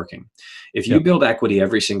stop working. If you build equity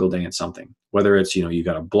every single day in something, whether it's, you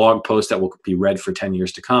got a blog post that will be read for 10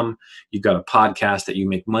 years to come, you've got a podcast that you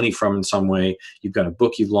make money from in some way, you've got a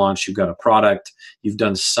book you've launched, you've got a product, you've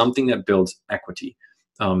done something that builds equity.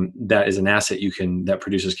 That is an asset that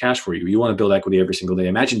produces cash for you. You want to build equity every single day.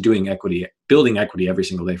 Imagine building equity every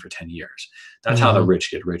single day for 10 years. That's how the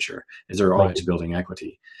rich get richer, is they're always building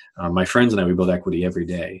equity. My friends and I, we build equity every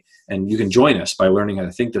day. And you can join us by learning how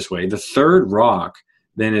to think this way. The third rock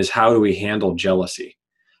then is, how do we handle jealousy?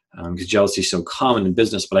 Because jealousy is so common in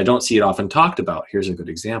business, but I don't see it often talked about. Here's a good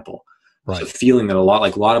example. Right. It's a feeling that a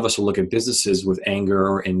lot of us will look at businesses with anger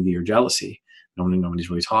or envy or jealousy.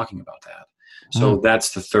 Nobody's really talking about that. So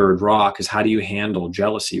that's the third rock, is how do you handle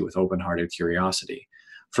jealousy with open-hearted curiosity?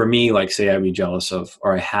 For me, like say I'd be jealous of,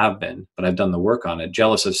 or I have been, but I've done the work on it,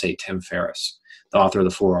 jealous of say Tim Ferriss, the author of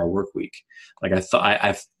the 4-Hour Workweek. Like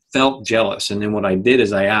I felt jealous. And then what I did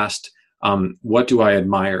is I asked, what do I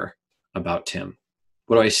admire about Tim?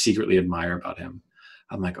 What do I secretly admire about him?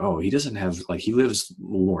 I'm like, oh, he doesn't have, like, he lives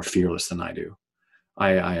more fearless than I do.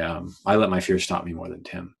 I let my fear stop me more than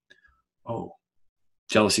Tim. Oh,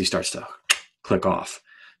 jealousy starts to click off.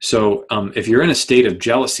 So if you're in a state of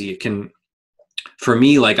jealousy, it can, for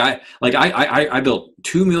me, I built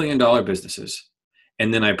 $2 million businesses,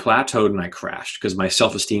 and then I plateaued and I crashed because my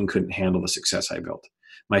self-esteem couldn't handle the success I built.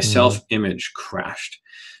 My self-image crashed.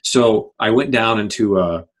 So I went down into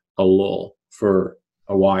a lull for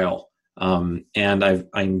a while. And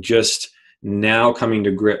I'm just now coming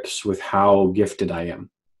to grips with how gifted I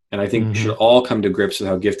am. And I think we should all come to grips with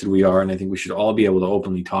how gifted we are. And I think we should all be able to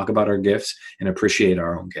openly talk about our gifts and appreciate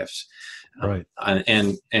our own gifts. Right.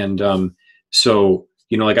 So,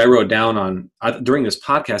 like I wrote down during this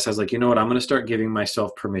podcast, I was like, you know what, I'm going to start giving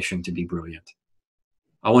myself permission to be brilliant.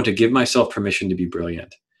 I want to give myself permission to be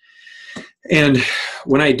brilliant. And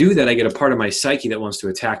when I do that, I get a part of my psyche that wants to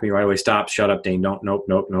attack me right away. Stop, shut up, Dane. Don't, nope,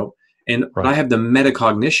 nope, nope. But I have the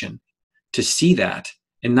metacognition to see that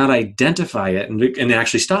and not identify it and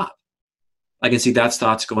actually stop. I can see that's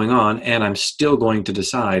thoughts going on, and I'm still going to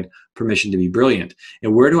decide permission to be brilliant.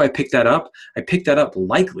 And where do I pick that up? I pick that up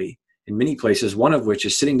likely in many places, one of which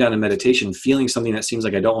is sitting down in meditation, feeling something that seems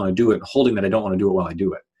like I don't want to do it, and holding that I don't want to do it while I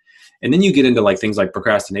do it. And then you get into like things like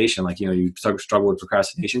procrastination, like, you struggle with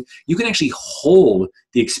procrastination. You can actually hold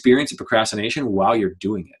the experience of procrastination while you're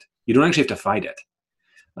doing it. You don't actually have to fight it.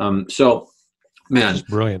 So man,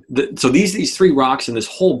 brilliant. So these three rocks in this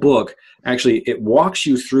whole book, actually, it walks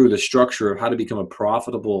you through the structure of how to become a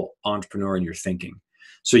profitable entrepreneur in your thinking.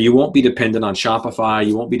 So you won't be dependent on Shopify.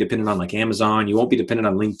 You won't be dependent on like Amazon. You won't be dependent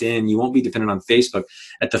on LinkedIn. You won't be dependent on Facebook.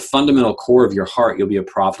 At the fundamental core of your heart, you'll be a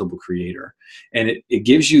profitable creator. And it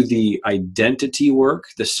gives you the identity work,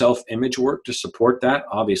 the self-image work to support that,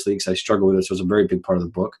 obviously, because I struggle with this. So it's a very big part of the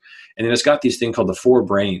book. And then it's got these thing called the 4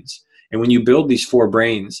 brains. And when you build these 4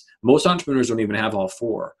 brains, most entrepreneurs don't even have all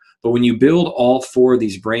 4. But when you build all 4 of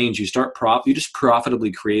these brains, you just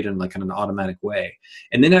profitably create in like in an automatic way.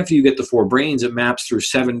 And then after you get the 4 brains, it maps through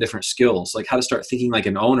 7 different skills, like how to start thinking like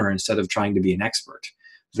an owner instead of trying to be an expert.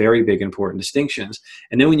 Very big, important distinctions.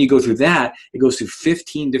 And then when you go through that, it goes through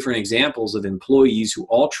 15 different examples of employees who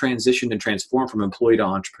all transitioned and transformed from employee to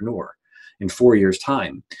entrepreneur in 4 years'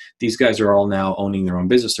 time. These guys are all now owning their own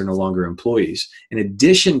business. They're no longer employees. In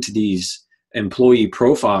addition to these employee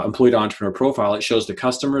to entrepreneur profile, it shows the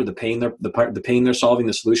customer, the pain they're solving,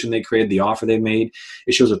 the solution they created, the offer they made.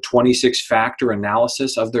 It shows a 26-factor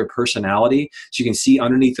analysis of their personality, so you can see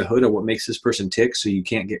underneath the hood of what makes this person tick, so you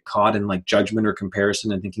can't get caught in like judgment or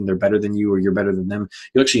comparison and thinking they're better than you or you're better than them.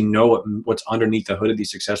 You actually know what's underneath the hood of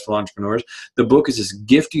these successful entrepreneurs. The book is this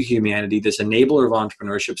gift to humanity, this enabler of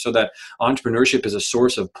entrepreneurship, so that entrepreneurship is a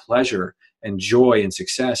source of pleasure and joy and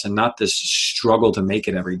success, and not this struggle to make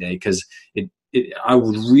it every day. Because I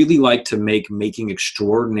would really like to make making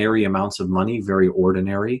extraordinary amounts of money very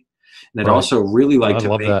ordinary, and I'd also really like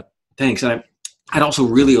to make that. Thanks. And I'd also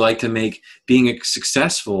really like to make being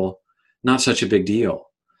successful not such a big deal.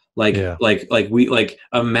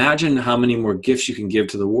 Imagine how many more gifts you can give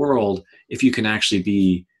to the world if you can actually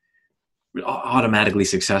be automatically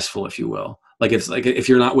successful, if you will. Like if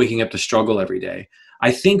you're not waking up to struggle every day.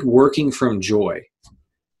 I think working from joy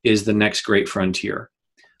is the next great frontier.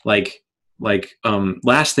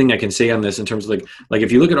 Last thing I can say on this in terms of like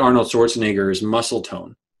if you look at Arnold Schwarzenegger's muscle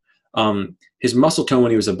tone, his muscle tone when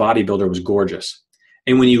he was a bodybuilder was gorgeous.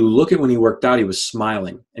 And when you look at when he worked out, he was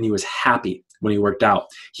smiling and he was happy when he worked out.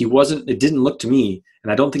 It didn't look to me,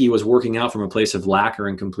 and I don't think he was working out from a place of lack or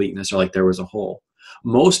incompleteness or like there was a hole.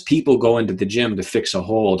 Most people go into the gym to fix a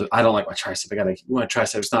hole. I don't like my tricep. I want a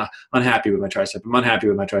tricep. It's not unhappy with my tricep. I'm unhappy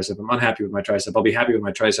with my tricep. I'm unhappy with my tricep. I'll be happy with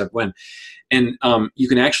my tricep when. And you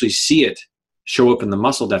can actually see it show up in the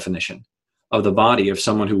muscle definition of the body of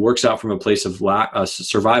someone who works out from a place of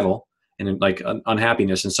survival and like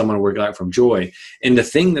unhappiness, and someone who works out from joy. And the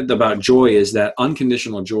thing about joy is that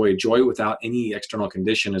unconditional joy without any external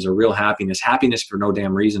condition, is a real happiness for no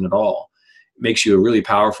damn reason at all. It makes you a really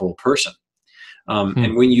powerful person.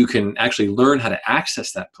 And when you can actually learn how to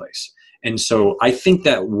access that place. And so I think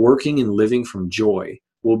that working and living from joy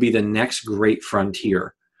will be the next great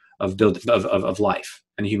frontier of life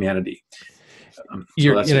and humanity.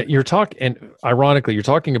 You're talking, and ironically, you're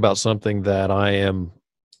talking about something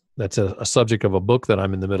that's a subject of a book that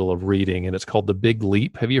I'm in the middle of reading, and it's called The Big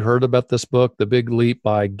Leap. Have you heard about this book, The Big Leap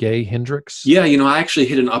by Gay Hendricks? Yeah. I actually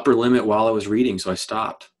hit an upper limit while I was reading, so I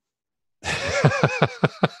stopped.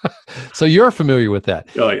 So you're familiar with that.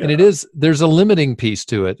 Oh, yeah. And there's a limiting piece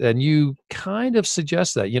to it. And you kind of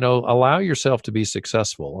suggest that, allow yourself to be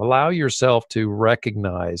successful, allow yourself to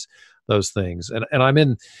recognize those things. And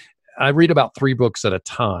I read about 3 books at a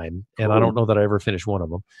time, and I don't know that I ever finished one of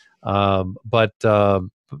them. But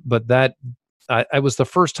that I was the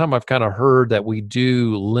first time I've kind of heard that we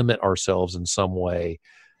do limit ourselves in some way.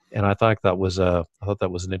 And I thought that was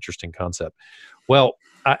an interesting concept. Well,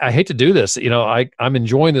 I hate to do this. I'm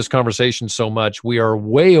enjoying this conversation so much. We are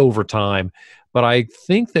way over time, but I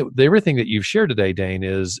think that everything that you've shared today, Dane,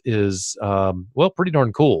 is pretty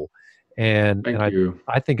darn cool. And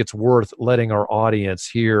I think it's worth letting our audience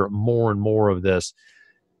hear more and more of this.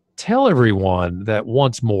 Tell everyone that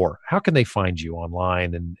wants more. How can they find you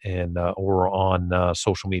online and or on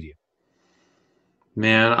social media?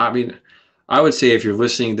 Man, I mean, I would say if you're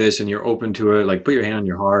listening to this and you're open to it, like put your hand on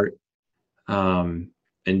your heart.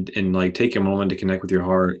 And like take a moment to connect with your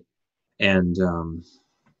heart and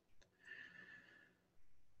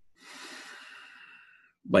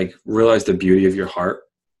like realize the beauty of your heart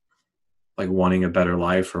like wanting a better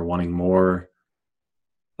life or wanting more,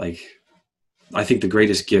 like, I think the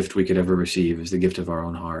greatest gift we could ever receive is the gift of our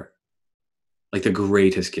own heart. Like the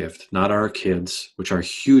greatest gift, not our kids, which are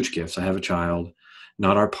huge gifts. I have a child,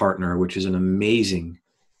 not our partner, which is an amazing,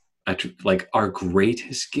 like our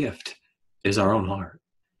greatest gift is our own heart.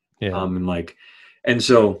 Yeah. And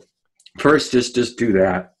so first, just do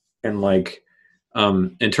that. And like,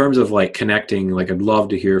 in terms of like connecting, like I'd love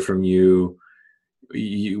to hear from you.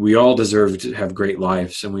 We all deserve to have great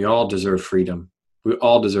lives, and we all deserve freedom. We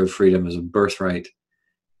all deserve freedom as a birthright.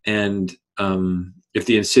 And if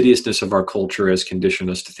the insidiousness of our culture has conditioned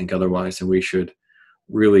us to think otherwise, then we should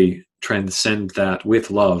really transcend that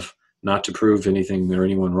with love, not to prove anything or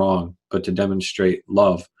anyone wrong, but to demonstrate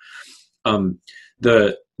love.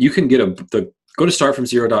 You can get go to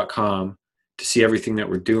startfromzero.com to see everything that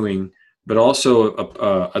we're doing, but also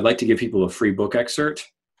I'd like to give people a free book excerpt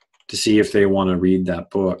to see if they want to read that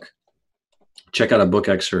book. Check out a book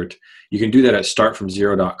excerpt. You can do that at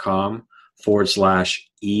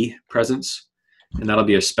startfromzero.com/ePresence. And that'll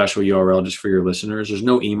be a special URL just for your listeners. There's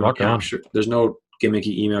no email capture. There's no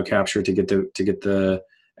gimmicky email capture to get the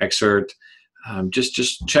excerpt.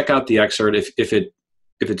 Just check out the excerpt. If it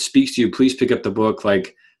speaks to you, please pick up the book.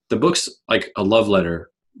 Like the book's like a love letter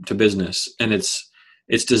to business, and it's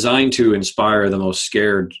designed to inspire the most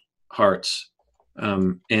scared hearts.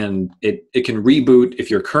 And it can reboot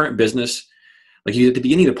if your current business, like you at the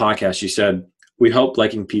beginning of the podcast, you said, we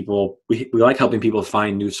like helping people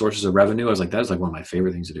find new sources of revenue. I was like, that is like one of my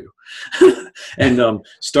favorite things to do. And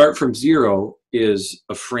Start From Zero is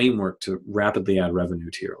a framework to rapidly add revenue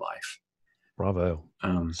to your life. Bravo.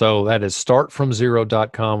 So that is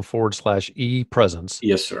startfromzero.com/ePresence.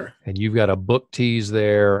 Yes, sir. And you've got a book tease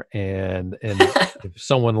there. And if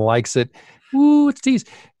someone likes it, woo, it's tease.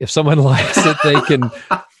 If someone likes it,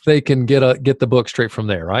 they can get the book straight from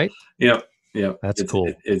there, right? Yeah. That's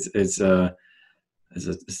cool. It's a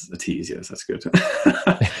tease. Yes, that's good.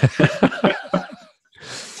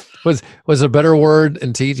 Was a better word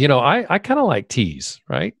than tease? I kind of like tease,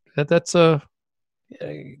 right? That's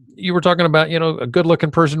you were talking about, a good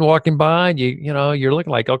looking person walking by and you're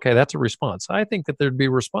looking like, okay, that's a response. I think that there'd be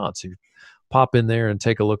a response. You pop in there and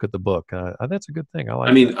take a look at the book. That's a good thing.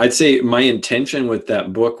 I'd say my intention with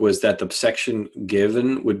that book was that the section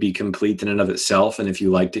given would be complete in and of itself. And if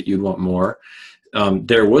you liked it, you'd want more.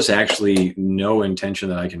 There was actually no intention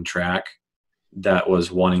that I can track that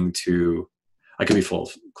was wanting to, I could be full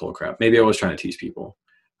of crap. Maybe I was trying to tease people.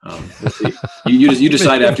 We'll see. You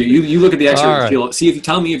decide after you look at the excerpt. Right.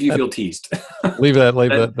 Tell me if you feel teased. Leave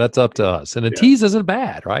that. That's up to us. And a tease isn't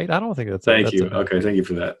bad, right? I don't think that's. Thank you. Okay. Thank you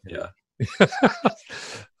for that. Yeah.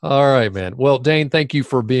 All right, man. Well, Dane, thank you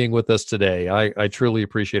for being with us today. I truly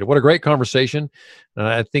appreciate it. What a great conversation.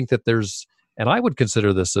 I think that and I would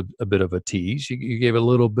consider this a bit of a tease. You gave a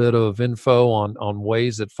little bit of info on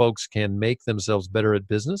ways that folks can make themselves better at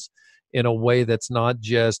business in a way that's not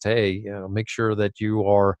just, hey, make sure that you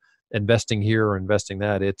are investing here or investing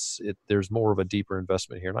that. There's more of a deeper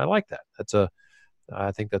investment here. And I like that.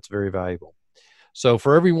 I think that's very valuable. So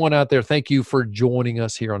for everyone out there, thank you for joining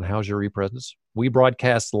us here on How's Your ePresence. We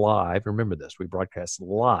broadcast live. Remember this. We broadcast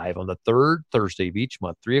live on the third Thursday of each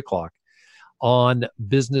month, 3:00 on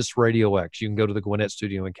Business Radio X. You can go to the Gwinnett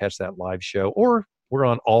Studio and catch that live show, or we're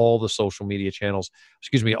on all the social media channels,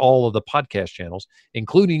 all of the podcast channels,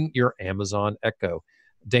 including your Amazon Echo.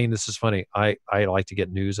 Dane, this is funny. I like to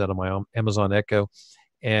get news out of my Amazon Echo.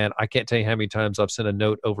 And I can't tell you how many times I've sent a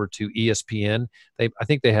note over to ESPN. I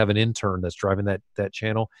think they have an intern that's driving that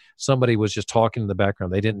channel. Somebody was just talking in the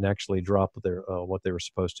background. They didn't actually drop what they were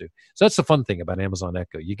supposed to. So that's the fun thing about Amazon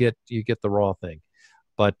Echo. You get the raw thing.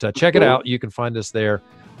 But check it out. You can find us there.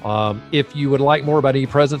 If you would like more about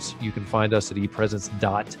ePresence, you can find us at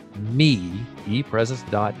ePresence.me,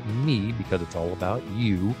 ePresence.me, because it's all about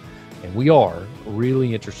you. And we are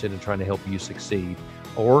really interested in trying to help you succeed.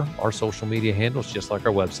 Or our social media handles, just like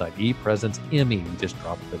our website, ePresence.me. We just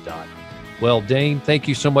dropped the dot. Well, Dane, thank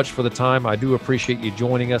you so much for the time. I do appreciate you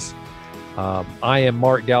joining us. I am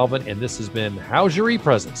Mark Galvin, and this has been How's Your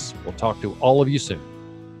ePresence? We'll talk to all of you soon.